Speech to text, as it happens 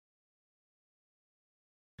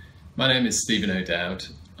My name is Stephen O'Dowd.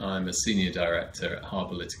 I'm a Senior Director at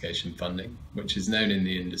Harbour Litigation Funding, which is known in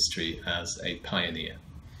the industry as a pioneer.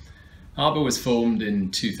 Harbour was formed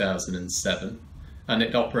in 2007 and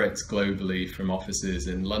it operates globally from offices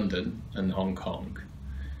in London and Hong Kong.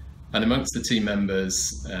 And amongst the team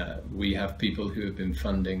members, we have people who have been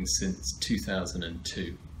funding since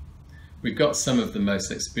 2002. We've got some of the most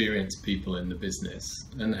experienced people in the business,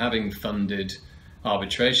 and having funded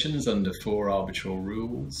arbitrations under 4 arbitral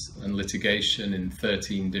rules and litigation in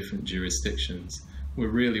 13 different jurisdictions, we're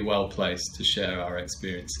really well placed to share our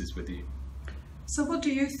experiences with you. So what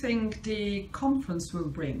do you think the conference will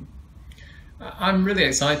bring? I'm really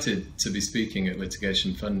excited to be speaking at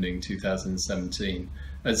Litigation Funding 2017.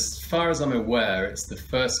 As far as I'm aware, it's the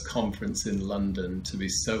first conference in London to be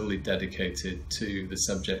solely dedicated to the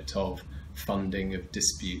subject of funding of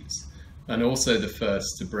disputes, and also the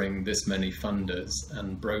first to bring this many funders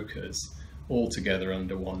and brokers all together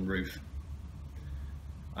under one roof.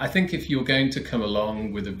 I think if you're going to come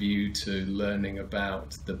along with a view to learning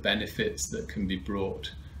about the benefits that can be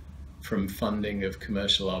brought from funding of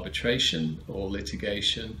commercial arbitration or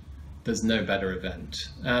litigation, there's no better event.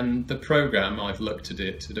 And the programme, I've looked at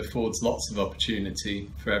it, it affords lots of opportunity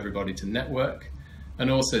for everybody to network and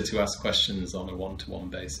also to ask questions on a one-to-one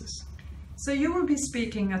basis. So you will be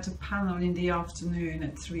speaking at a panel in the afternoon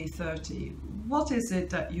at 3:30. What is it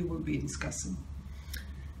that you will be discussing?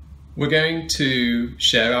 We're going to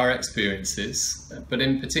share our experiences, but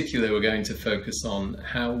in particular we're going to focus on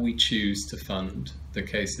how we choose to fund the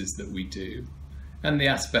cases that we do and the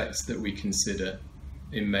aspects that we consider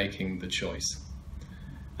in making the choice.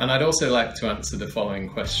 And I'd also like to answer the following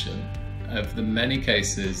question: of the many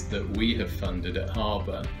cases that we have funded at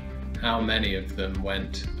Harbour, how many of them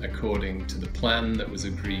went according to the plan that was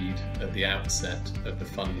agreed at the outset of the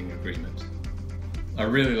funding agreement?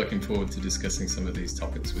 I'm really looking forward to discussing some of these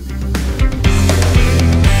topics with you.